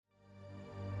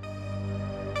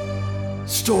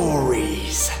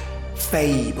Stories,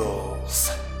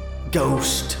 fables,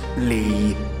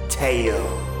 ghostly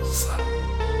tales.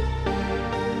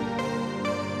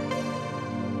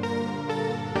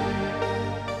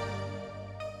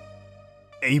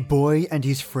 A boy and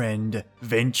his friend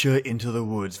venture into the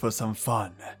woods for some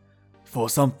fun, for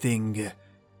something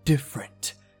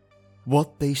different.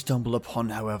 What they stumble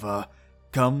upon, however,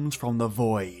 comes from the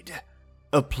void,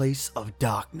 a place of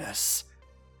darkness.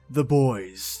 The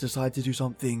boys decide to do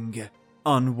something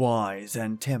unwise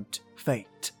and tempt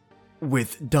fate,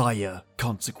 with dire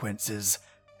consequences.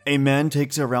 A man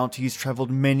takes a route he's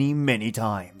travelled many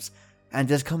times, and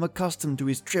has come accustomed to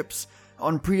his trips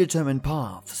on predetermined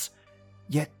paths.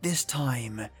 Yet this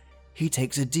time, he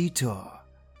takes a detour,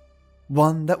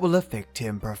 one that will affect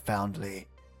him profoundly.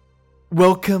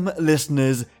 Welcome,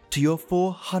 listeners, to your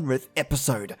 400th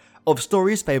episode of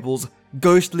Stories, Fables,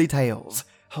 Ghostly Tales.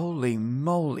 Holy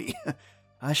moly,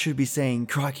 I should be saying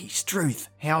crikey, struth,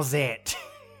 how's that?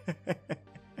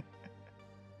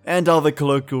 And other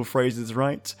colloquial phrases,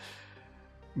 right?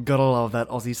 Gotta love that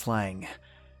Aussie slang.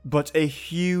 But a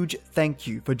huge thank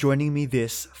you for joining me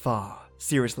this far.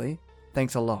 Seriously,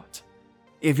 thanks a lot.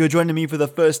 If you're joining me for the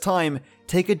first time,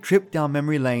 take a trip down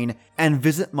memory lane and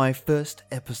visit my first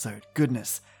episode.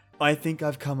 Goodness, I think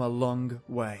I've come a long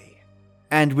way.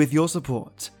 And with your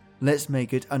support, let's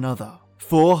make it another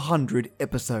 400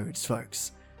 episodes,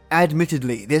 folks.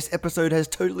 Admittedly, this episode has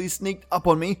totally sneaked up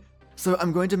on me, so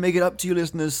I'm going to make it up to you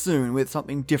listeners soon with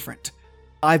something different.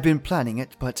 I've been planning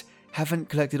it, but haven't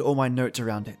collected all my notes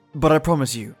around it. But I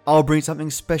promise you, I'll bring something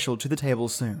special to the table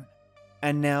soon.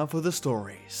 And now for the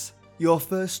stories. Your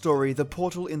first story, The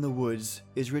Portal in the Woods,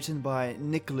 is written by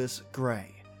Nicholas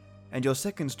Gray. And your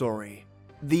second story,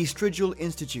 The Strigil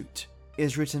Institute,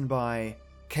 is written by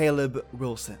Caleb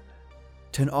Wilson.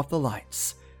 Turn off the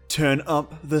lights, turn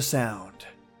up the sound,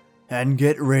 and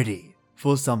get ready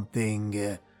for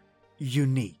something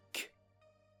unique.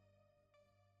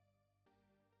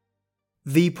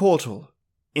 The Portal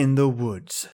in the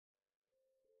Woods.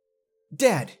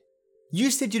 Dad,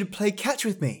 you said you'd play catch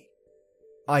with me,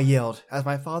 I yelled as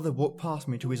my father walked past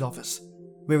me to his office,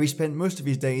 where he spent most of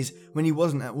his days when he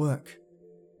wasn't at work.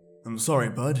 I'm sorry,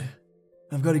 bud.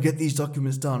 I've got to get these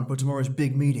documents done for tomorrow's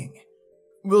big meeting.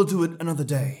 We'll do it another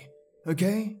day,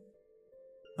 okay?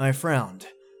 I frowned.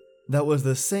 That was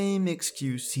the same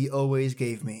excuse he always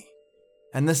gave me,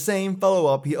 and the same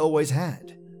follow-up he always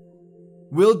had.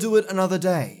 We'll do it another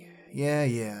day.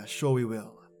 Yeah, sure we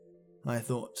will, I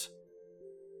thought.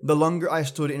 The longer I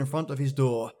stood in front of his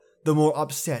door, the more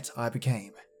upset I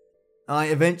became. I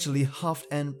eventually huffed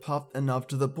and puffed enough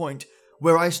to the point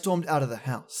where I stormed out of the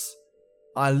house.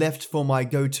 I left for my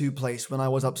go-to place when I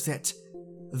was upset,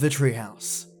 the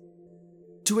treehouse.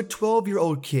 To a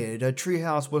 12-year-old kid, a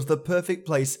treehouse was the perfect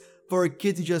place for a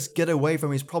kid to just get away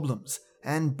from his problems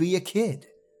and be a kid.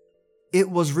 It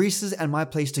was Reese's and my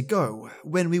place to go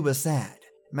when we were sad,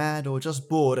 mad, or just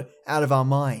bored out of our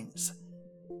minds.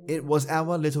 It was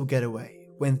our little getaway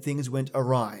when things went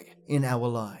awry in our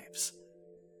lives.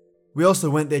 We also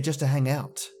went there just to hang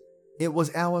out. It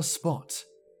was our spot.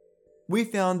 We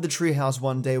found the treehouse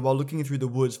one day while looking through the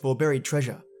woods for buried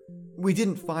treasure. We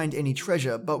didn't find any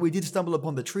treasure, but we did stumble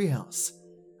upon the treehouse.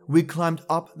 We climbed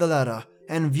up the ladder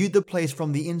and viewed the place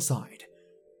from the inside.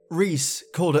 Reese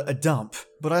called it a dump,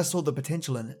 but I saw the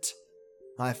potential in it.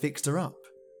 I fixed her up,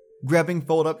 grabbing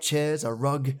fold-up chairs, a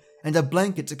rug, and a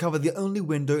blanket to cover the only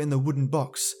window in the wooden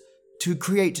box, to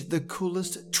create the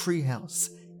coolest treehouse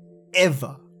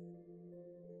ever.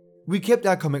 We kept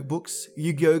our comic books,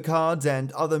 Yu-Gi-Oh cards,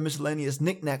 and other miscellaneous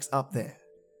knickknacks up there.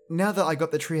 Now that I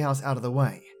got the treehouse out of the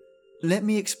way, let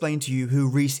me explain to you who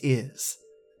Reese is.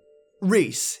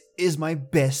 Reese is my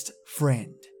best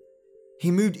friend.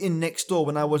 He moved in next door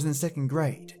when I was in 2nd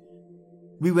grade.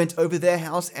 We went over their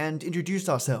house and introduced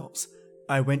ourselves.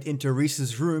 I went into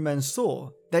Reese's room and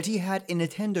saw that he had a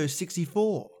Nintendo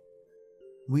 64.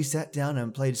 We sat down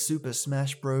and played Super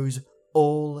Smash Bros.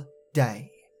 All day.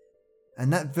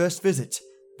 And that first visit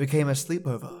became a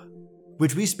sleepover,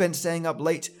 which we spent staying up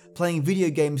late playing video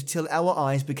games till our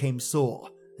eyes became sore,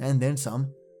 and then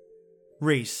some.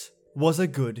 Reese was a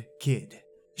good kid.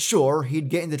 Sure, he'd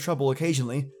get into trouble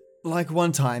occasionally, like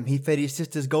one time he fed his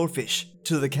sister's goldfish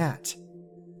to the cat.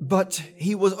 But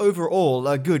he was overall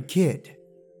a good kid.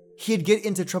 He'd get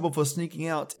into trouble for sneaking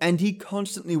out, and he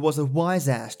constantly was a wise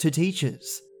ass to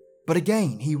teachers. But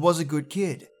again, he was a good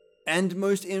kid. And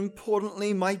most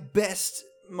importantly, my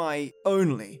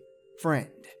only friend.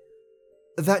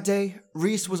 That day,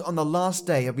 Reese was on the last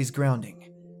day of his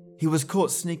grounding. He was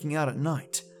caught sneaking out at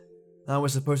night. I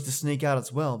was supposed to sneak out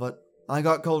as well, but I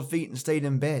got cold feet and stayed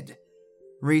in bed.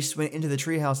 Reese went into the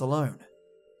treehouse alone,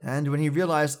 and when he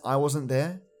realized I wasn't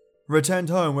there, returned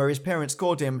home where his parents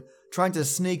caught him trying to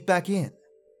sneak back in.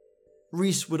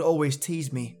 Reese would always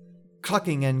tease me,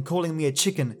 clucking and calling me a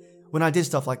chicken when I did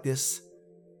stuff like this.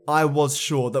 I was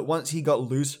sure that once he got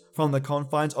loose from the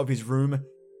confines of his room,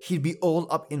 he'd be all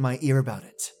up in my ear about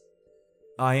it.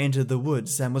 I entered the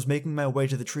woods and was making my way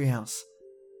to the treehouse.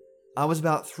 I was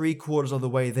about 3/4 of the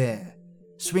way there,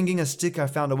 swinging a stick I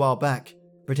found a while back,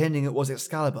 pretending it was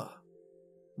Excalibur,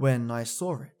 when I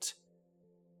saw it.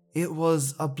 It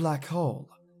was a black hole,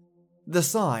 the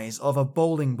size of a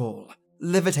bowling ball,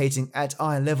 levitating at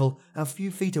eye level a few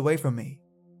feet away from me.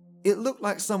 It looked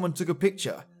like someone took a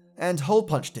picture and hole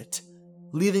punched it,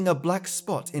 leaving a black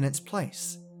spot in its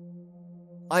place.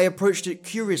 I approached it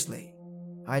curiously.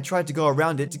 I tried to go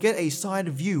around it to get a side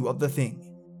view of the thing,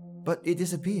 but it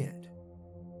disappeared.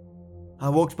 I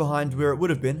walked behind where it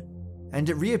would have been, and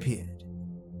it reappeared.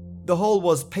 The hole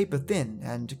was paper thin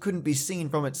and couldn't be seen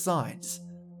from its sides.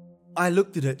 I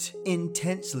looked at it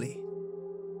intensely,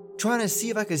 trying to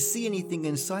see if I could see anything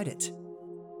inside it.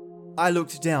 I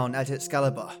looked down at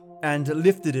Excalibur and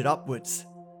lifted it upwards.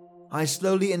 I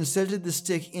slowly inserted the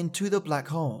stick into the black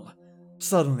hole.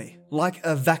 Suddenly, like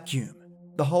a vacuum,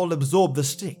 the hole absorbed the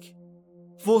stick,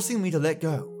 forcing me to let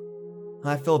go.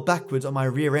 I fell backwards on my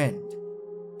rear end,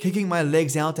 kicking my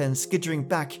legs out and skittering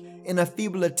back in a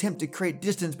feeble attempt to create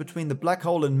distance between the black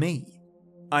hole and me.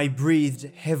 I breathed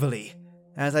heavily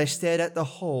as I stared at the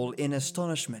hole in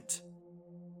astonishment.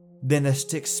 Then the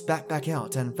stick spat back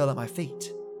out and fell at my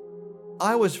feet.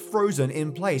 I was frozen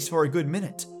in place for a good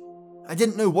minute. I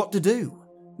didn't know what to do.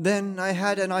 Then I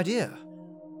had an idea.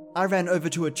 I ran over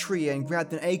to a tree and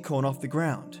grabbed an acorn off the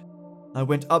ground. I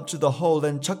went up to the hole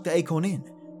and chucked the acorn in.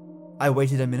 I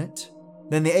waited a minute.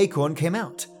 Then the acorn came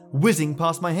out, whizzing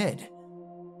past my head.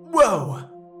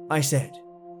 "Whoa!" I said.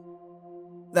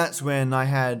 That's when I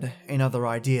had another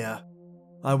idea.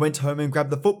 I went home and grabbed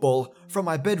the football from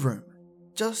my bedroom,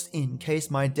 just in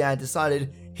case my dad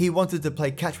decided he wanted to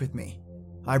play catch with me.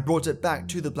 I brought it back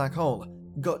to the black hole,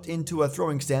 got into a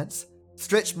throwing stance,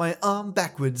 stretched my arm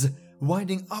backwards,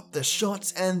 winding up the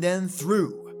shot and then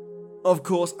threw. Of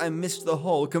course, I missed the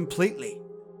hole completely.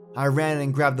 I ran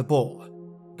and grabbed the ball,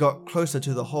 got closer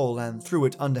to the hole and threw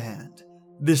it underhand.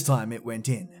 This time it went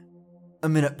in. A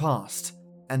minute passed,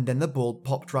 and then the ball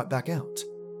popped right back out,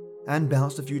 and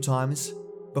bounced a few times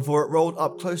before it rolled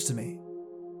up close to me.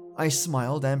 I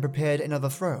smiled and prepared another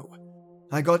throw.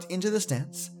 I got into the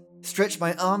stance, stretched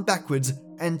my arm backwards,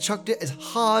 and chucked it as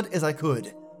hard as I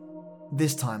could.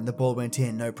 This time the ball went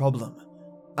in, no problem.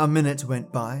 A minute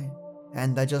went by,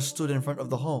 and I just stood in front of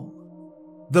the hole.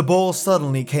 The ball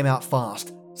suddenly came out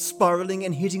fast, spiraling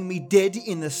and hitting me dead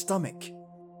in the stomach.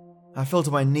 I fell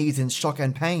to my knees in shock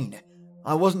and pain.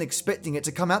 I wasn't expecting it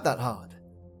to come out that hard.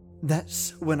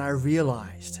 That's when I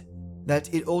realized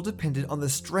that it all depended on the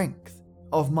strength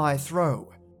of my throw.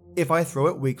 If I throw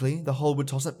it weakly, the hole would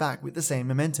toss it back with the same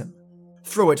momentum.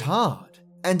 Throw it hard,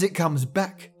 and it comes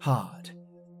back hard.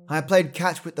 I played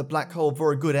catch with the black hole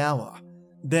for a good hour,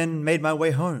 then made my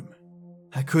way home.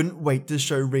 I couldn't wait to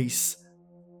show Reese.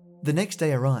 The next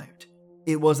day arrived.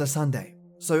 It was a Sunday,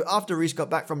 so after Reese got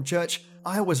back from church,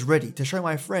 I was ready to show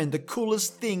my friend the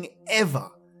coolest thing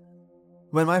ever.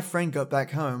 When my friend got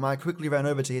back home, I quickly ran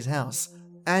over to his house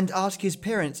and asked his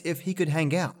parents if he could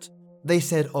hang out. They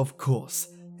said of course,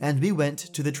 and we went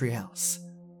to the treehouse.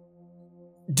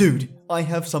 "Dude, I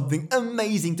have something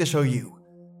amazing to show you,"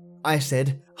 I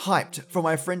said, hyped for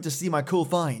my friend to see my cool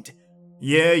find.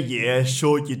 Yeah,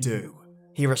 sure you do,"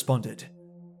 he responded.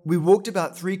 We walked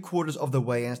about 3/4 of the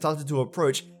way and started to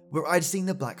approach where I'd seen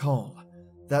the black hole.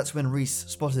 That's when Reese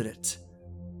spotted it.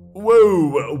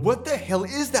 "Whoa, what the hell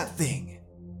is that thing?"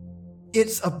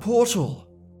 "It's a portal,"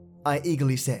 I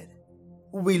eagerly said.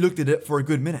 We looked at it for a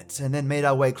good minute and then made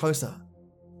our way closer.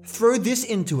 "Throw this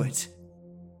into it,"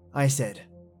 I said,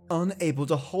 unable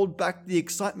to hold back the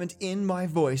excitement in my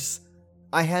voice.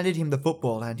 I handed him the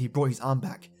football and he brought his arm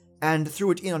back and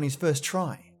threw it in on his first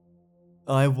try.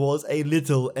 I was a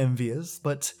little envious,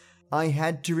 but I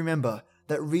had to remember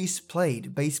that Reese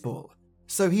played baseball,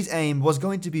 so his aim was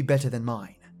going to be better than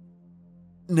mine.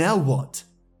 "Now what?"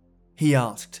 he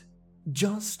asked.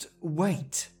 "Just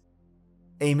wait."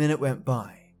 A minute went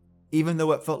by, even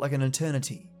though it felt like an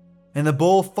eternity, and the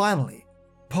ball finally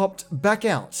popped back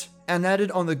out and landed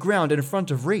on the ground in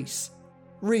front of Reese.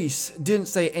 Reese didn't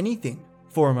say anything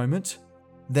for a moment,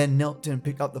 then knelt and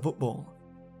picked up the football.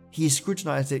 He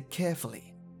scrutinized it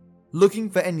carefully, looking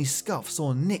for any scuffs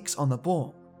or nicks on the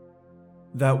ball.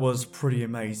 "That was pretty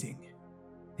amazing,"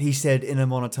 he said in a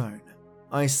monotone.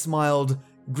 I smiled,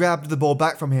 grabbed the ball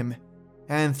back from him,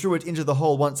 and threw it into the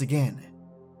hole once again.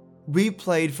 We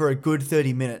played for a good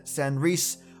 30 minutes, and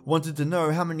Reese wanted to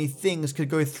know how many things could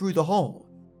go through the hole.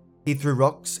 He threw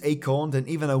rocks, acorns, and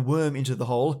even a worm into the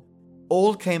hole.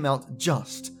 All came out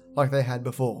just like they had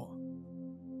before.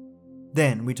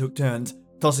 Then we took turns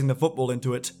tossing the football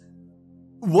into it.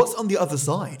 "What's on the other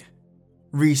side?"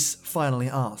 Reese finally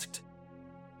asked.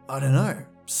 "I don't know,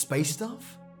 space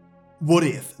stuff? What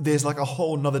if there's like a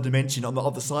whole nother dimension on the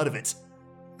other side of it?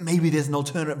 Maybe there's an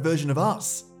alternate version of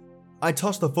us." I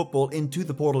tossed the football into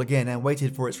the portal again and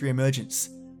waited for its reemergence.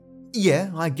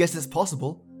 "Yeah, I guess it's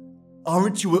possible.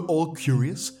 Aren't you at all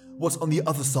curious what's on the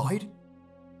other side?"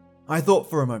 I thought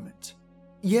for a moment.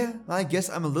 "Yeah, I guess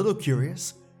I'm a little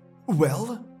curious."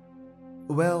 Well,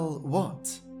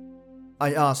 what?"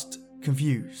 I asked,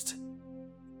 confused.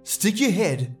 "Stick your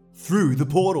head through the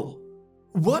portal."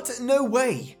 "What? No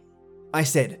way," I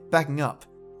said, backing up,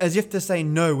 as if to say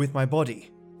no with my body.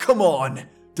 "Come on,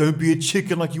 don't be a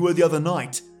chicken like you were the other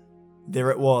night." There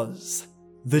it was,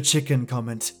 the chicken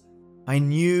comment. I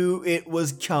knew it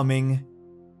was coming.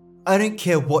 "I don't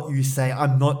care what you say,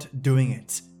 I'm not doing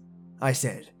it," I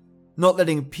said, not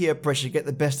letting peer pressure get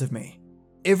the best of me.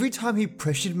 Every time he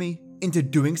pressured me into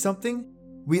doing something,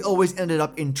 we always ended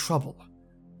up in trouble.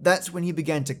 That's when he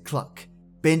began to cluck,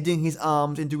 bending his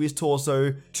arms into his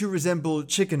torso to resemble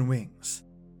chicken wings.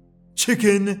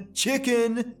 "Chicken,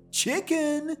 chicken,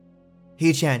 chicken,"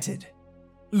 he chanted.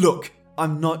 "Look,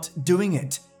 I'm not doing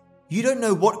it. You don't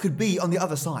know what could be on the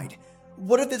other side.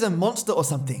 What if there's a monster or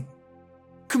something?"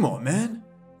 "Come on, man.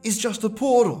 It's just a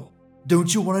portal.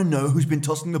 Don't you want to know who's been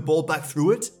tossing the ball back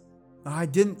through it?" I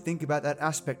didn't think about that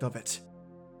aspect of it.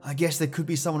 I guess there could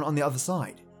be someone on the other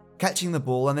side, catching the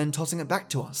ball and then tossing it back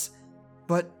to us.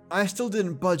 But I still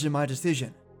didn't budge in my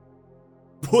decision.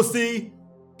 "Pussy!"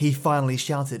 he finally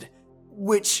shouted,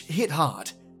 which hit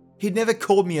hard. He'd never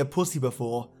called me a pussy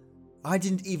before. I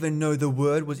didn't even know the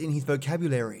word was in his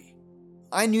vocabulary.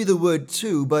 I knew the word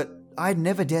too, but I'd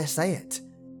never dare say it.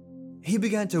 He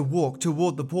began to walk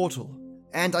toward the portal,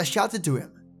 and I shouted to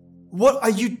him, "What are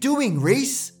you doing,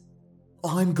 Reese?"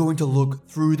 "I'm going to look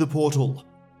through the portal."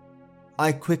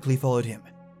 I quickly followed him,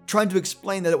 trying to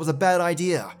explain that it was a bad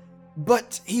idea,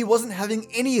 but he wasn't having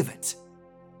any of it.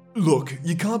 "Look,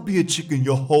 you can't be a chicken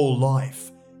your whole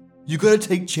life. You gotta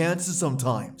take chances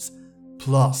sometimes.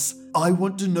 Plus, I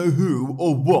want to know who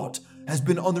or what has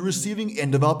been on the receiving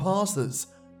end of our passes.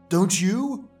 Don't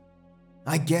you?"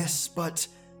 "I guess, but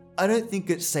I don't think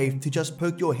it's safe to just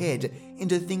poke your head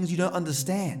into things you don't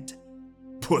understand."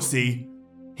 "Pussy,"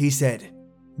 he said,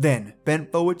 then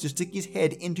bent forward to stick his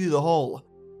head into the hole.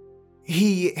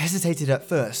 He hesitated at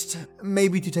first,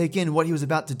 maybe to take in what he was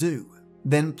about to do,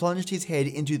 then plunged his head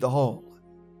into the hole.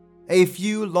 A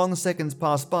few long seconds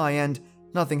passed by and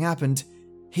nothing happened.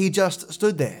 He just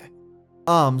stood there,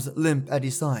 arms limp at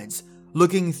his sides,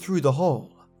 looking through the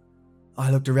hole. I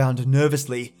looked around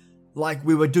nervously, like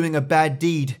we were doing a bad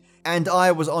deed, and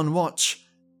I was on watch.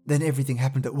 Then everything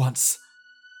happened at once.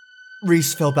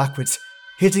 Reese fell backwards,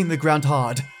 hitting the ground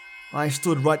hard. I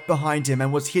stood right behind him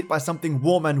and was hit by something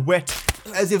warm and wet,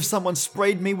 as if someone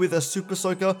sprayed me with a super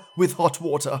soaker with hot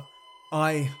water.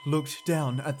 I looked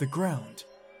down at the ground.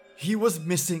 He was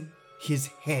missing his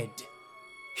head.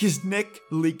 His neck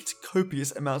leaked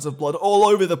copious amounts of blood all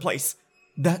over the place.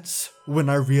 That's when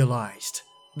I realized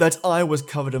that I was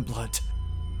covered in blood.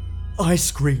 I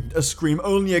screamed a scream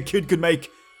only a kid could make.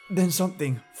 Then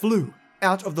something flew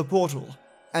out of the portal,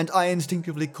 and I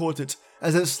instinctively caught it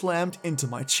as it slammed into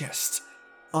my chest.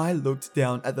 I looked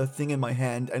down at the thing in my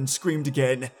hand and screamed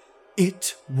again.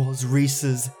 It was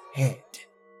Reese's head.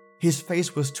 His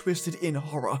face was twisted in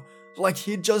horror, like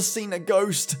he'd just seen a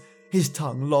ghost. His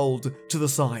tongue lolled to the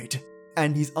side,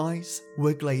 and his eyes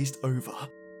were glazed over.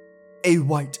 A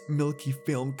white, milky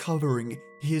film covering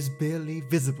his barely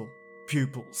visible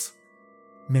pupils.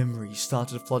 Memories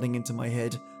started flooding into my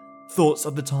head. Thoughts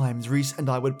of the times Reese and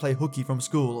I would play hooky from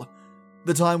school.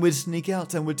 The time we'd sneak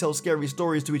out and would tell scary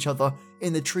stories to each other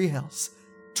in the treehouse,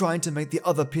 trying to make the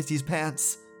other piss his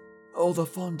pants. All the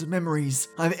fond memories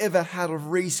I've ever had of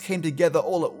Reese came together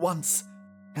all at once,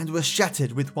 and were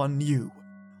shattered with one new,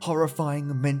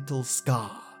 horrifying mental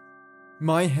scar.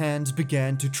 My hands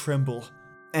began to tremble,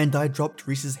 and I dropped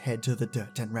Reese's head to the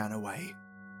dirt and ran away.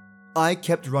 I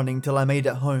kept running till I made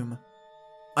it home.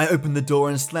 I opened the door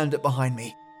and slammed it behind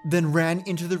me, then ran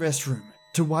into the restroom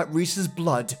to wipe Reese's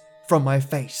blood from my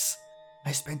face.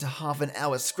 I spent a half an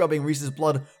hour scrubbing Reese's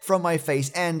blood from my face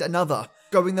and another,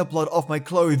 scrubbing the blood off my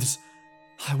clothes.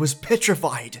 I was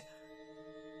petrified.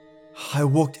 I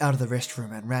walked out of the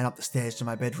restroom and ran up the stairs to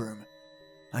my bedroom.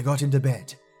 I got into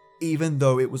bed, even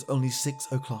though it was only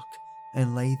 6 o'clock,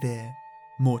 and lay there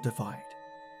mortified.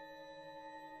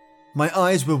 My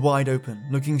eyes were wide open,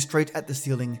 looking straight at the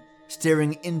ceiling,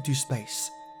 staring into space.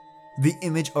 The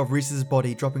image of Reese's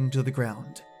body dropping to the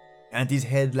ground, and his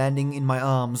head landing in my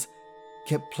arms,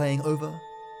 kept playing over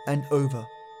and over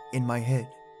in my head.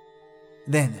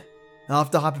 Then,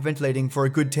 after hyperventilating for a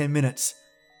good 10 minutes,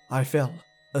 I fell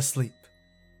asleep.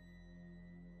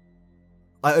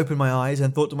 I opened my eyes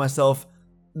and thought to myself,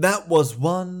 that was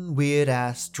one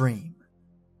weird-ass dream.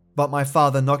 But my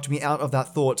father knocked me out of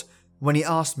that thought when he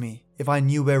asked me if I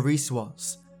knew where Reese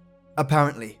was.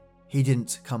 Apparently, he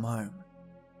didn't come home,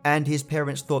 and his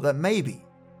parents thought that maybe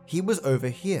he was over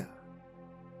here.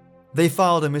 They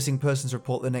filed a missing persons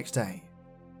report the next day,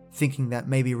 thinking that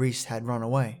maybe Reese had run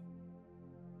away.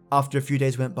 After a few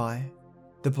days went by,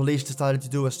 the police decided to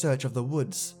do a search of the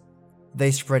woods.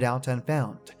 They spread out and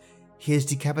found his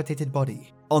decapitated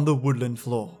body on the woodland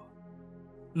floor.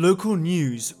 Local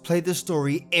news played the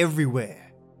story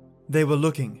everywhere. They were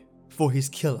looking for his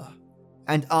killer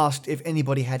and asked if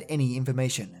anybody had any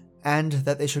information and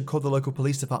that they should call the local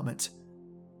police department.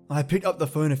 I picked up the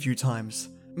phone a few times,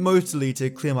 mostly to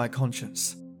clear my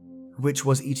conscience, which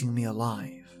was eating me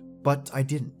alive. But I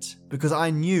didn't, because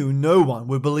I knew no one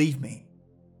would believe me.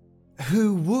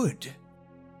 Who would?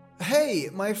 Hey,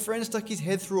 my friend stuck his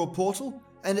head through a portal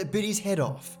and it bit his head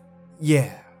off.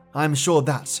 Yeah, I'm sure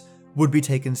that would be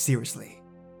taken seriously.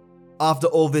 After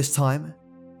all this time,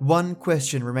 one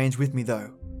question remains with me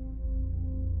though.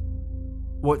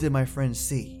 What did my friend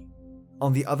see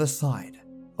on the other side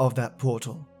of that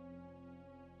portal?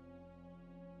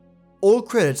 All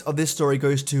credit of this story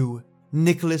goes to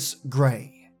Nicholas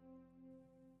Gray.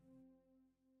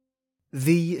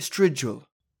 The Strigil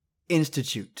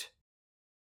Institute.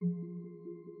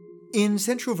 In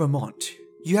central Vermont,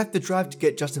 you have to drive to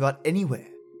get just about anywhere.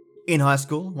 In high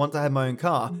school, once I had my own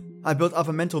car, I built up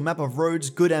a mental map of roads,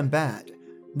 good and bad.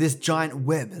 This giant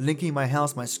web linking my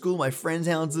house, my school, my friends'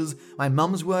 houses, my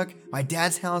mum's work, my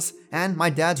dad's house, and my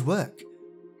dad's work.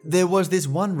 There was this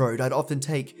one road I'd often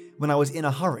take when I was in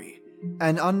a hurry,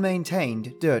 an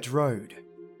unmaintained dirt road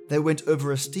that went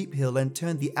over a steep hill and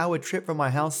turned the hour trip from my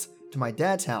house to my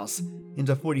dad's house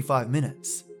into 45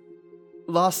 minutes.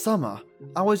 Last summer,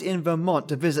 I was in Vermont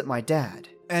to visit my dad,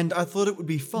 and I thought it would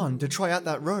be fun to try out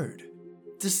that road,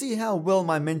 to see how well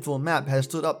my mental map has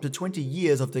stood up to 20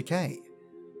 years of decay.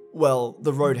 Well,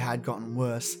 the road had gotten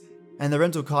worse, and the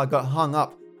rental car got hung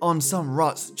up on some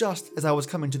ruts just as I was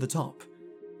coming to the top.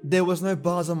 There was no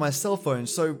bars on my cell phone,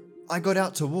 so I got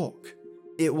out to walk.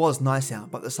 It was nice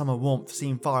out, but the summer warmth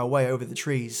seemed far away over the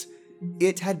trees.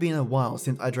 It had been a while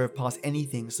since I drove past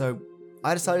anything, so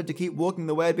I decided to keep walking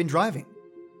the way I'd been driving.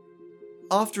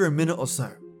 After a minute or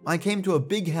so, I came to a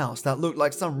big house that looked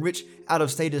like some rich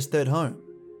out-of-staters' third home.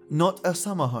 Not a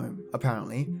summer home,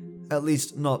 apparently. At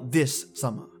least not this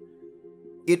summer.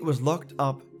 It was locked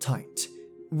up tight,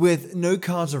 with no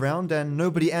cars around and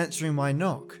nobody answering my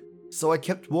knock, so I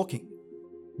kept walking.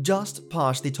 Just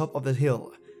past the top of the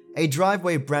hill, a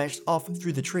driveway branched off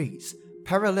through the trees,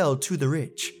 parallel to the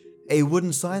ridge. A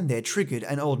wooden sign there triggered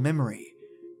an old memory.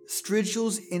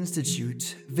 Strigil's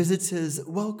Institute, visitors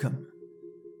welcome.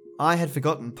 I had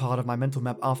forgotten part of my mental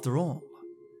map after all.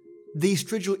 The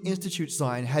Strigil Institute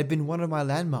sign had been one of my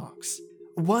landmarks.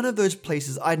 One of those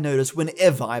places I'd notice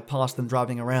whenever I passed them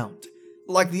driving around.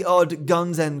 Like the odd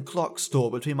guns and clocks store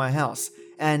between my house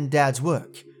and Dad's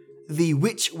work. The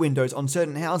witch windows on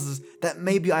certain houses that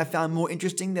maybe I found more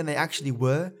interesting than they actually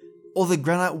were. Or the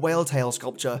granite whale tail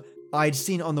sculpture I'd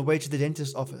seen on the way to the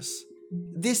dentist's office.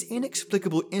 This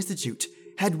inexplicable institute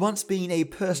had once been a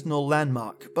personal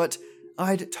landmark, but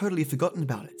I'd totally forgotten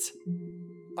about it.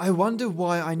 I wonder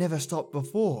why I never stopped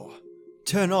before.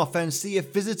 Turn off and see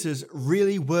if visitors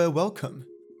really were welcome.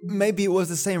 Maybe it was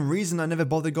the same reason I never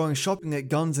bothered going shopping at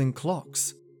Guns and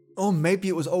Clocks. Or maybe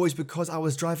it was always because I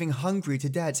was driving hungry to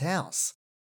Dad's house,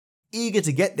 eager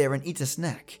to get there and eat a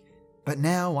snack. But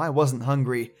now I wasn't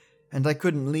hungry, and I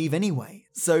couldn't leave anyway,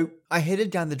 so I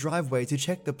headed down the driveway to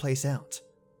check the place out.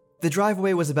 The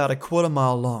driveway was about a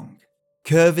quarter-mile long,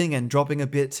 curving and dropping a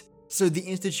bit, so the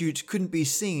institute couldn't be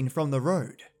seen from the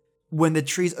road. When the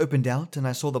trees opened out and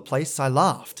I saw the place, I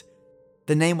laughed.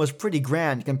 The name was pretty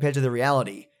grand compared to the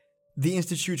reality. The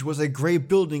institute was a grey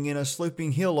building in a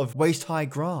sloping hill of waist-high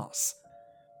grass.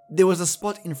 There was a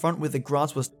spot in front where the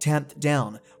grass was tamped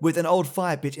down, with an old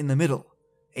fire pit in the middle.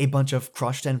 A bunch of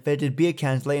crushed and fetid beer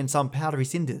cans lay in some powdery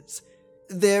cinders.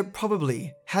 There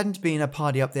probably hadn't been a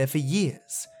party up there for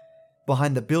years.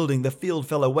 Behind the building, the field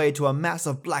fell away to a mass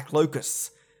of black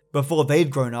locusts. Before they'd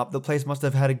grown up, the place must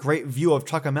have had a great view of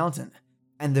Tucker Mountain,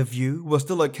 and the view was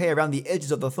still okay around the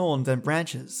edges of the thorns and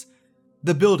branches.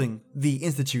 The building, the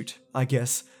institute, I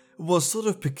guess, was sort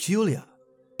of peculiar.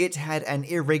 It had an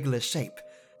irregular shape,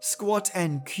 squat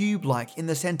and cube-like in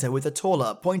the center with a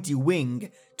taller, pointy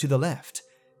wing to the left,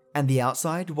 and the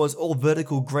outside was all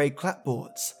vertical grey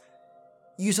clapboards.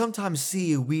 You sometimes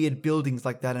see weird buildings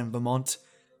like that in Vermont,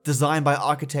 designed by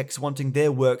architects wanting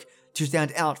their work to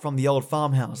stand out from the old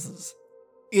farmhouses.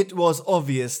 It was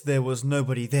obvious there was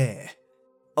nobody there.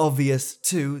 Obvious,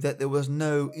 too, that there was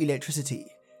no electricity,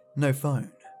 no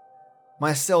phone.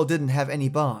 My cell didn't have any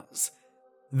bars.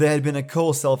 There had been a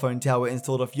coal cell phone tower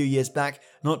installed a few years back,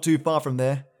 not too far from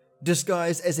there,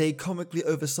 disguised as a comically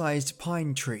oversized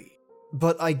pine tree.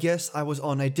 But I guess I was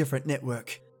on a different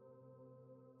network.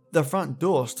 The front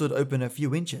door stood open a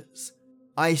few inches.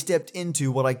 I stepped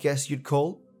into what I guess you'd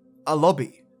call a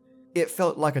lobby. It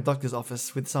felt like a doctor's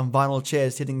office with some vinyl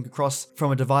chairs sitting across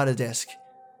from a divider desk.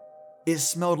 It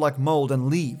smelled like mold and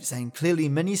leaves, and clearly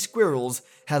many squirrels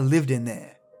had lived in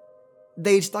there.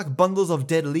 They'd stuck bundles of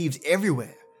dead leaves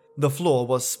everywhere. The floor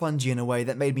was spongy in a way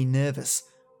that made me nervous.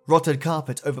 Rotted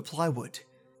carpet over plywood.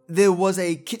 There was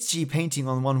a kitschy painting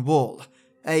on one wall,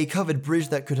 a covered bridge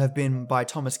that could have been by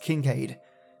Thomas Kincaid.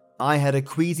 I had a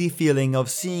queasy feeling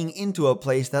of seeing into a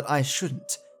place that I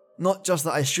shouldn't. Not just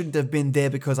that I shouldn't have been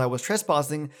there because I was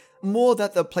trespassing, more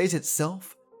that the place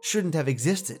itself shouldn't have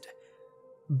existed.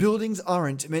 Buildings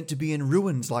aren't meant to be in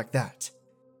ruins like that.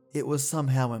 It was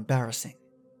somehow embarrassing.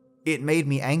 It made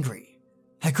me angry.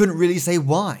 I couldn't really say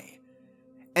why.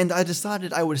 And I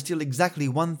decided I would steal exactly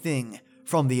one thing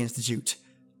from the Institute.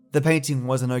 The painting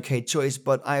was an okay choice,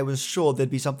 but I was sure there'd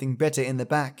be something better in the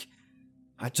back.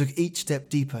 I took each step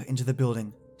deeper into the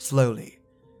building, slowly,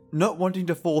 not wanting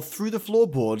to fall through the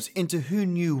floorboards into who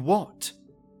knew what.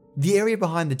 The area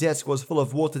behind the desk was full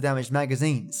of water-damaged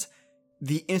magazines.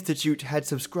 The Institute had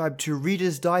subscribed to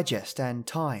Reader's Digest and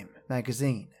Time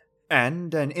magazine,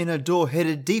 and an inner door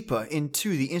headed deeper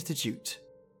into the Institute.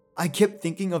 I kept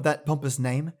thinking of that pompous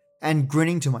name and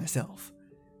grinning to myself.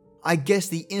 I guess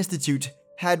the Institute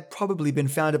had probably been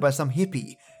founded by some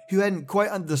hippie who hadn't quite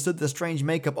understood the strange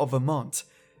makeup of Vermont,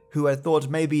 who had thought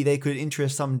maybe they could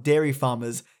interest some dairy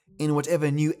farmers in whatever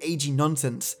new agey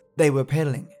nonsense they were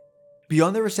peddling.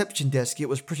 Beyond the reception desk it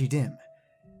was pretty dim.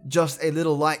 Just a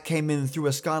little light came in through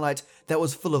a skylight that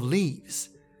was full of leaves.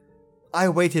 I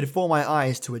waited for my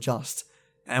eyes to adjust,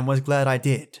 and was glad I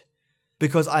did,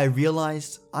 because I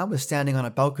realized I was standing on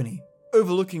a balcony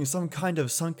overlooking some kind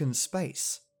of sunken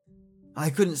space. I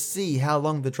couldn't see how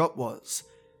long the drop was.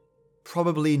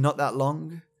 Probably not that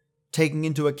long, taking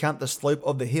into account the slope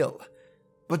of the hill,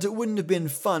 but it wouldn't have been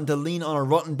fun to lean on a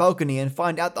rotten balcony and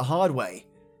find out the hard way.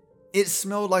 It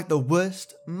smelled like the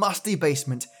worst, musty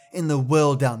basement in the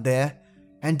world down there,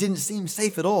 and didn't seem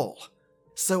safe at all.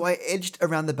 So I edged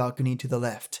around the balcony to the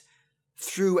left,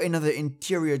 through another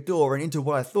interior door and into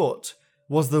what I thought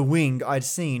was the wing I'd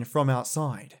seen from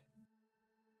outside.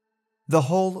 The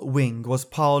whole wing was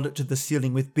piled to the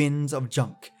ceiling with bins of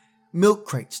junk, milk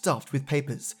crates stuffed with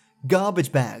papers,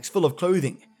 garbage bags full of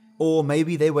clothing, or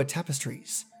maybe they were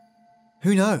tapestries.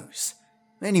 Who knows?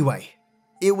 Anyway,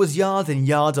 it was yards and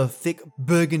yards of thick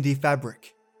burgundy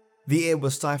fabric. The air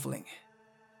was stifling.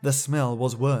 The smell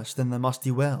was worse than the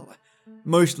musty well,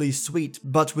 mostly sweet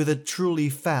but with a truly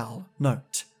foul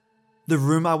note. The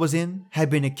room I was in had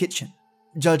been a kitchen,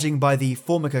 judging by the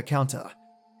formica counter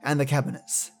and the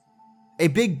cabinets. A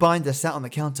big binder sat on the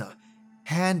counter.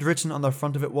 Handwritten on the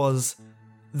front of it was,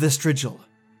 "The Strigil,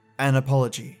 an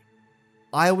apology."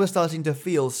 I was starting to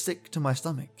feel sick to my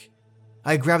stomach.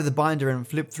 I grabbed the binder and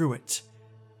flipped through it.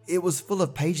 It was full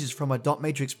of pages from a dot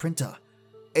matrix printer,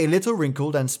 a little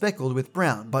wrinkled and speckled with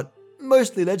brown, but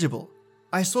mostly legible.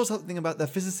 I saw something about the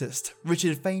physicist,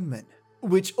 Richard Feynman,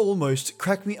 which almost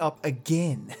cracked me up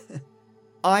again.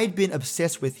 I'd been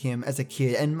obsessed with him as a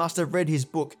kid and must have read his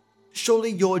book,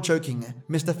 Surely You're Joking,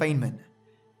 Mr. Feynman,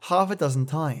 half a dozen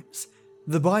times.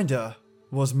 The binder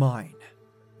was mine.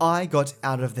 I got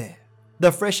out of there.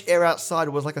 The fresh air outside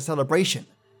was like a celebration.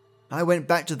 I went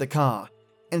back to the car,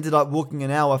 ended up walking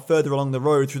an hour further along the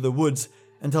road through the woods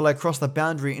until I crossed the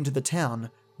boundary into the town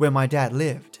where my dad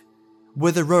lived,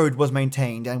 where the road was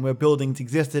maintained and where buildings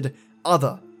existed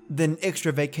other than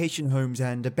extra vacation homes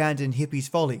and abandoned hippies'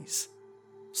 follies.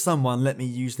 Someone let me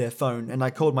use their phone and I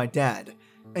called my dad,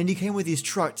 and he came with his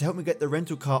truck to help me get the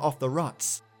rental car off the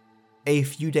ruts. A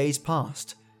few days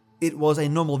passed. It was a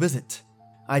normal visit.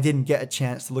 I didn't get a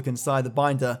chance to look inside the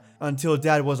binder until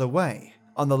Dad was away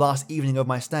on the last evening of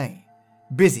my stay,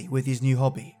 busy with his new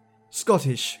hobby,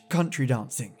 Scottish country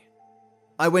dancing.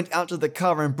 I went out to the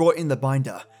car and brought in the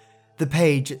binder. The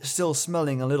page, still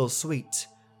smelling a little sweet,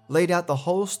 laid out the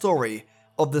whole story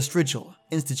of the Strigil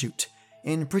Institute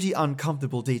in pretty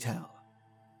uncomfortable detail.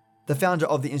 The founder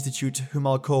of the institute, whom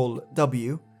I'll call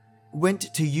W,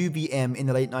 went to UVM in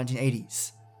the late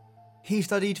 1980s. He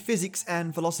studied physics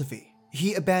and philosophy.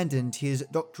 He abandoned his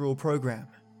doctoral program,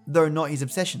 though not his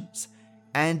obsessions,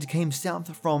 and came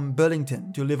south from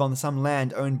Burlington to live on some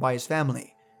land owned by his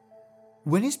family.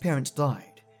 When his parents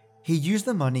died, he used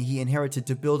the money he inherited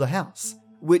to build a house,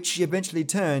 which he eventually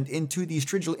turned into the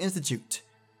Strigil Institute.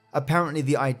 Apparently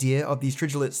the idea of the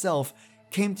Strigil itself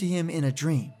came to him in a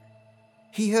dream.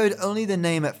 He heard only the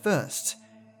name at first.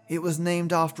 It was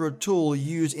named after a tool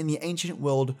used in the ancient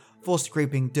world for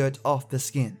scraping dirt off the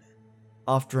skin.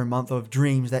 After a month of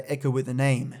dreams that echo with the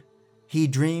name, he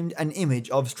dreamed an image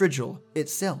of Strigil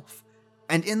itself,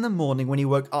 and in the morning when he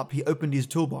woke up he opened his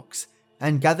toolbox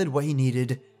and gathered what he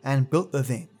needed and built the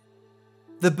thing.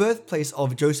 The birthplace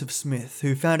of Joseph Smith,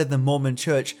 who founded the Mormon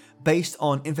Church based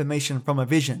on information from a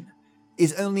vision,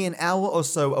 is only an hour or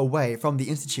so away from the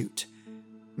Institute.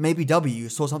 Maybe W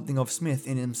saw something of Smith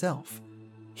in himself.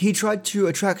 He tried to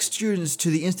attract students to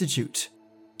the Institute,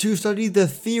 to study the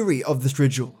theory of the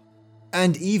Strigil,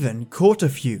 and even caught a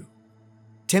few,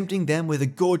 tempting them with a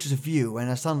gorgeous view and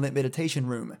a sunlit meditation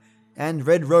room, and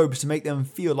red robes to make them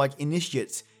feel like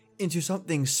initiates into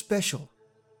something special.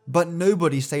 But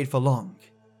nobody stayed for long.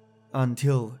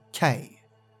 Until K.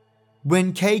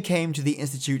 When K came to the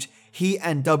Institute, he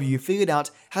and W figured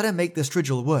out how to make the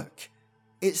Strigil work.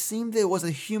 It seemed there was a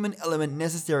human element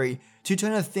necessary to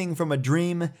turn a thing from a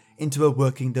dream into a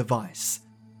working device.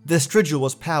 The Strigil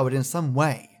was powered in some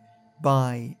way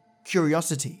by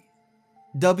curiosity.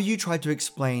 W tried to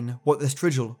explain what the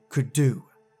Strigil could do,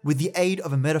 with the aid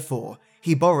of a metaphor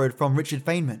he borrowed from Richard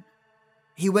Feynman.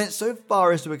 He went so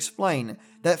far as to explain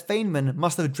that Feynman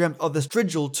must have dreamt of the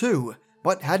Strigil too,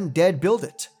 but hadn't dared build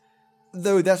it.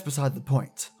 Though that's beside the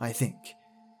point, I think.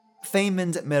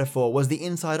 Feynman's metaphor was the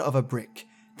inside of a brick,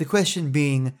 the question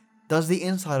being, does the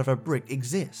inside of a brick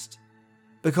exist?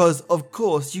 Because, of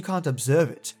course, you can't observe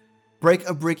it. Break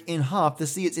a brick in half to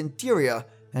see its interior,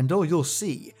 and all you'll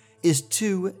see is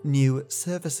two new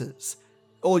surfaces.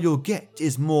 All you'll get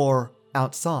is more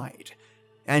outside,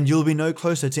 and you'll be no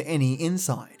closer to any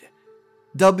inside.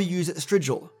 W's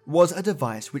Strigil was a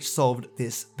device which solved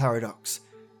this paradox.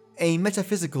 A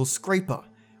metaphysical scraper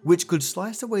which could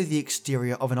slice away the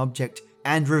exterior of an object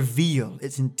and reveal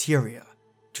its interior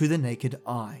to the naked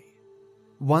eye.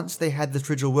 Once they had the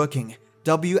Strigil working,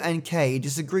 W and K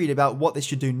disagreed about what they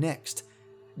should do next.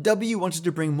 W wanted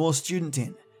to bring more students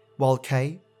in, while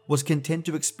K was content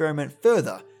to experiment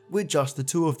further with just the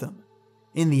two of them.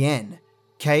 In the end,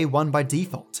 K won by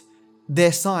default.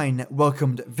 Their sign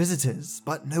welcomed visitors,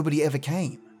 but nobody ever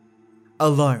came.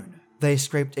 Alone, they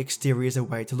scraped exteriors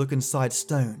away to look inside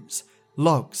stones,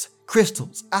 logs,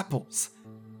 crystals, apples.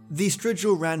 The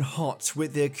Strigil ran hot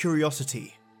with their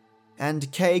curiosity,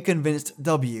 and K convinced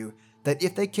W that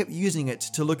if they kept using it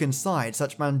to look inside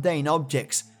such mundane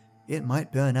objects, it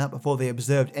might burn out before they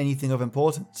observed anything of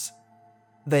importance.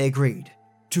 They agreed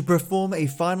to perform a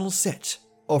final set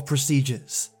of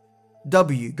procedures,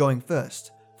 W going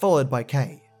first, followed by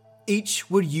K. Each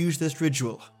would use the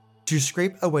Strigil to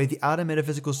scrape away the outer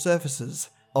metaphysical surfaces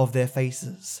of their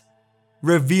faces,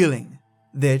 revealing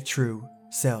their true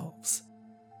selves.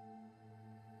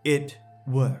 It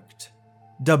worked.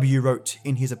 W wrote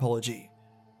in his apology.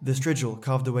 The Strigil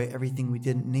carved away everything we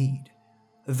didn't need.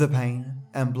 The pain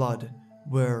and blood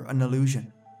were an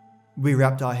illusion. We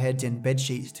wrapped our heads in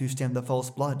bedsheets to stem the false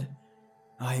blood.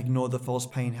 I ignored the false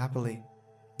pain happily.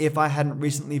 If I hadn't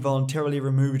recently voluntarily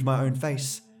removed my own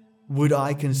face, would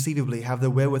I conceivably have the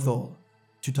wherewithal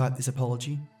to type this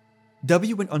apology?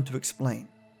 W went on to explain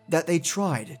that they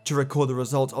tried to record the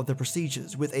results of the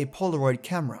procedures with a Polaroid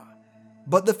camera,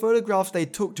 but the photographs they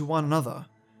took to one another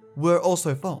were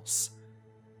also false.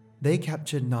 They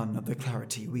captured none of the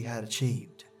clarity we had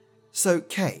achieved. So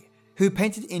K, who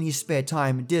painted in his spare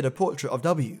time, did a portrait of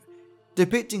W,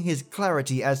 depicting his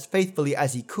clarity as faithfully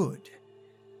as he could.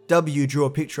 W drew a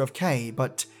picture of K,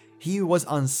 but he was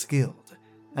unskilled,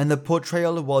 and the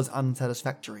portrayal was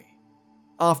unsatisfactory.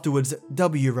 Afterwards,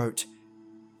 W wrote,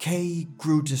 K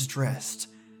grew distressed,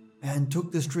 and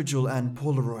took the Strigil and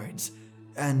Polaroids,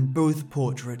 and both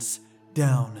portraits,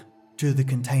 down to the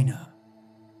container.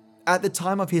 At the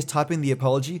time of his typing the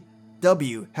apology,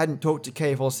 W hadn't talked to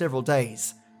K for several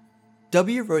days.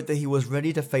 W wrote that he was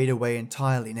ready to fade away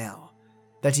entirely now,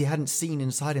 that he hadn't seen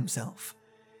inside himself.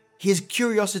 His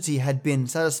curiosity had been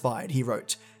satisfied, he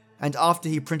wrote, and after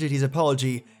he printed his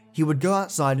apology, he would go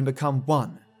outside and become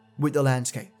one with the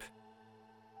landscape.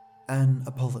 An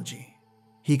apology,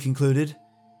 he concluded,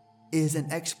 is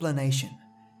an explanation,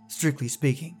 strictly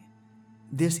speaking.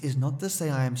 This is not to say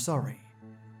I am sorry.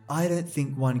 I don't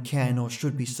think one can or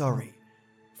should be sorry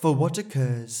for what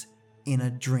occurs in a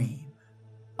dream.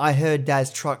 I heard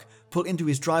Dad's truck pull into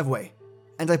his driveway,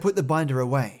 and I put the binder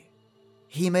away.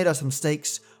 He made us some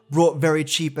steaks, brought very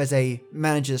cheap as a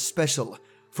manager's special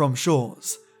from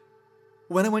Shaw's.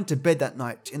 When I went to bed that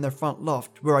night in the front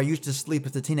loft where I used to sleep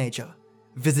as a teenager,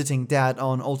 visiting Dad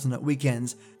on alternate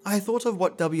weekends, I thought of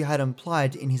what W had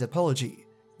implied in his apology.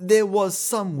 There was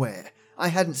somewhere I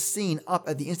hadn't seen up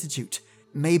at the Institute,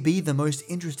 maybe the most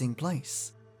interesting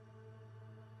place.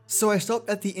 So I stopped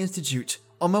at the Institute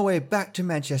on my way back to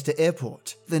Manchester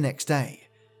Airport the next day.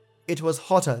 It was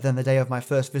hotter than the day of my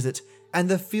first visit, and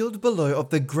the field below of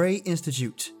the Grey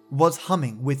Institute was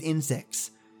humming with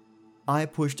insects. I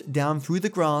pushed down through the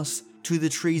grass to the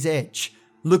tree's edge,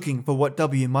 looking for what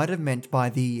W might have meant by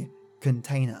the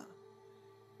container.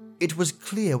 It was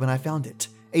clear when I found it,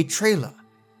 a trailer,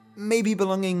 maybe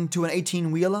belonging to an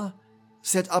 18-wheeler,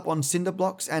 set up on cinder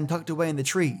blocks and tucked away in the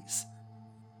trees.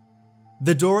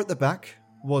 The door at the back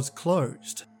was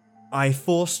closed. I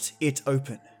forced it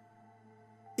open.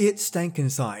 It stank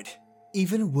inside,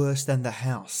 even worse than the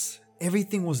house.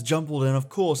 Everything was jumbled and of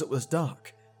course it was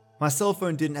dark. My cell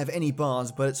phone didn't have any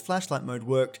bars, but its flashlight mode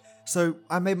worked, so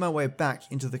I made my way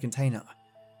back into the container.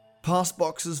 Past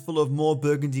boxes full of more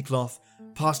burgundy cloth,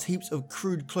 past heaps of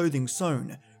crude clothing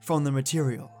sewn from the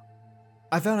material.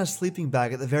 I found a sleeping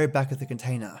bag at the very back of the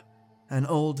container. An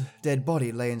old, dead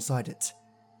body lay inside it.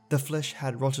 The flesh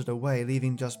had rotted away,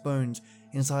 leaving just bones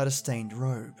inside a stained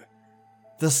robe.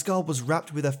 The skull was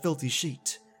wrapped with a filthy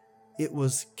sheet. It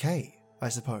was Kay, I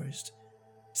supposed.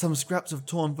 Some scraps of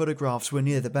torn photographs were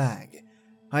near the bag.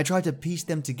 I tried to piece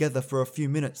them together for a few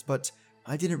minutes, but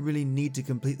I didn't really need to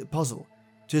complete the puzzle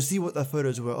to see what the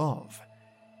photos were of.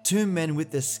 Two men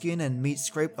with the skin and meat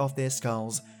scraped off their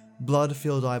skulls,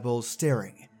 blood-filled eyeballs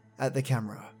staring at the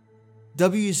camera.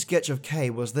 W's sketch of Kay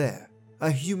was there,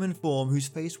 a human form whose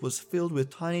face was filled with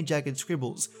tiny jagged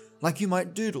scribbles like you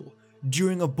might doodle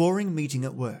during a boring meeting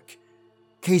at work.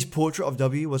 Kay's portrait of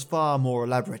W was far more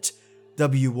elaborate.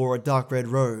 W wore a dark red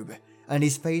robe, and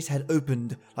his face had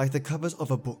opened like the covers of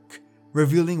a book,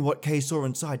 revealing what Kay saw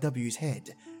inside W's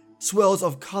head. Swirls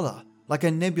of colour, like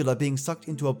a nebula being sucked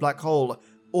into a black hole,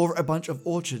 or a bunch of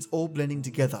orchids all blending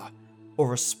together,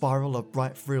 or a spiral of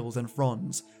bright frills and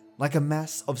fronds, like a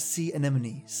mass of sea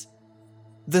anemones.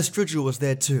 The Strigil was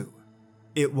there too.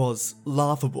 It was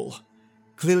laughable.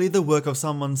 Clearly the work of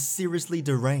someone seriously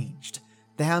deranged.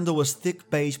 The handle was thick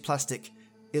beige plastic.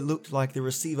 It looked like the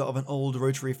receiver of an old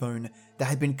rotary phone that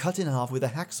had been cut in half with a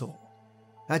hacksaw.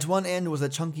 At one end was a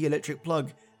chunky electric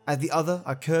plug, at the other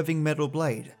a curving metal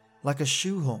blade, like a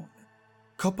shoehorn.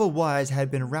 Copper wires had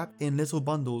been wrapped in little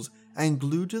bundles and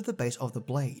glued to the base of the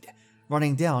blade,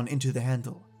 running down into the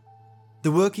handle.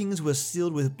 The workings were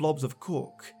sealed with blobs of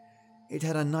cork. It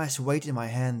had a nice weight in my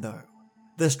hand though.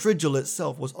 The Strigil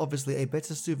itself was obviously a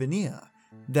better souvenir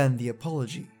than the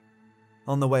apology.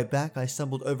 On the way back, I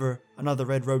stumbled over another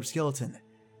red-robed skeleton,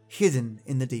 hidden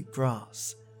in the deep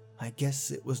grass. I guess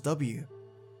it was W.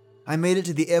 I made it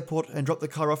to the airport and dropped the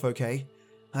car off okay.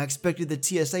 I expected the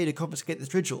TSA to confiscate the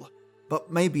Strigil,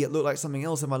 but maybe it looked like something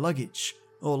else in my luggage,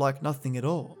 or like nothing at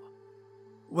all.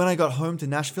 When I got home to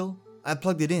Nashville, I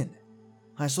plugged it in.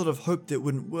 I sort of hoped it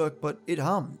wouldn't work, but it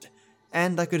hummed,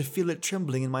 and I could feel it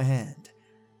trembling in my hand.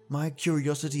 My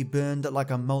curiosity burned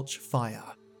like a mulch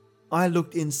fire. I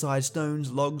looked inside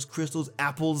stones, logs, crystals,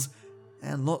 apples,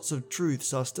 and lots of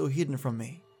truths are still hidden from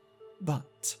me.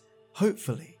 But,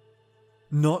 hopefully,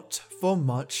 not for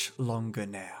much longer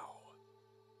now.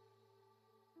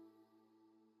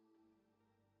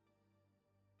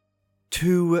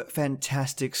 Two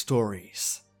fantastic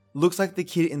stories. Looks like the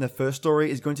kid in the first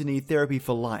story is going to need therapy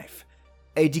for life.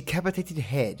 A decapitated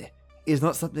head is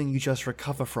not something you just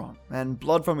recover from, and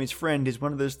blood from his friend is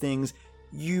one of those things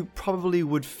you probably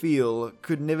would feel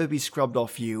could never be scrubbed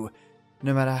off you,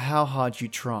 no matter how hard you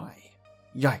try.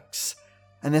 Yikes.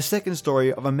 And the second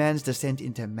story of a man's descent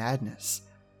into madness.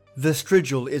 The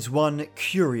Strigil is one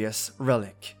curious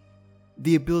relic.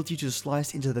 The ability to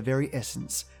slice into the very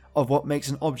essence of what makes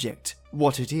an object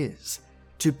what it is,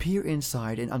 to peer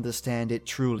inside and understand it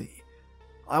truly.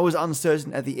 I was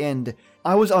uncertain at the end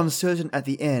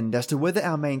as to whether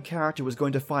our main character was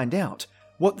going to find out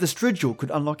what the Strigil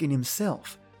could unlock in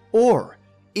himself, or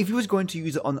if he was going to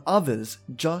use it on others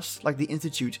just like the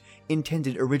Institute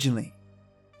intended originally.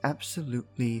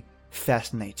 Absolutely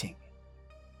fascinating.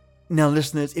 Now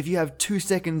listeners, if you have 2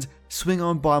 seconds, swing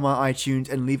on by my iTunes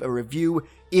and leave a review.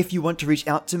 If you want to reach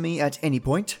out to me at any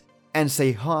point and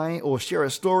say hi or share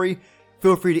a story,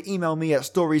 feel free to email me at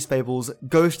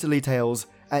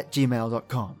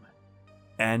storiesfablesghostlytales@gmail.com.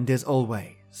 And as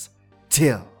always,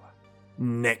 till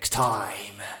next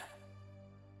time.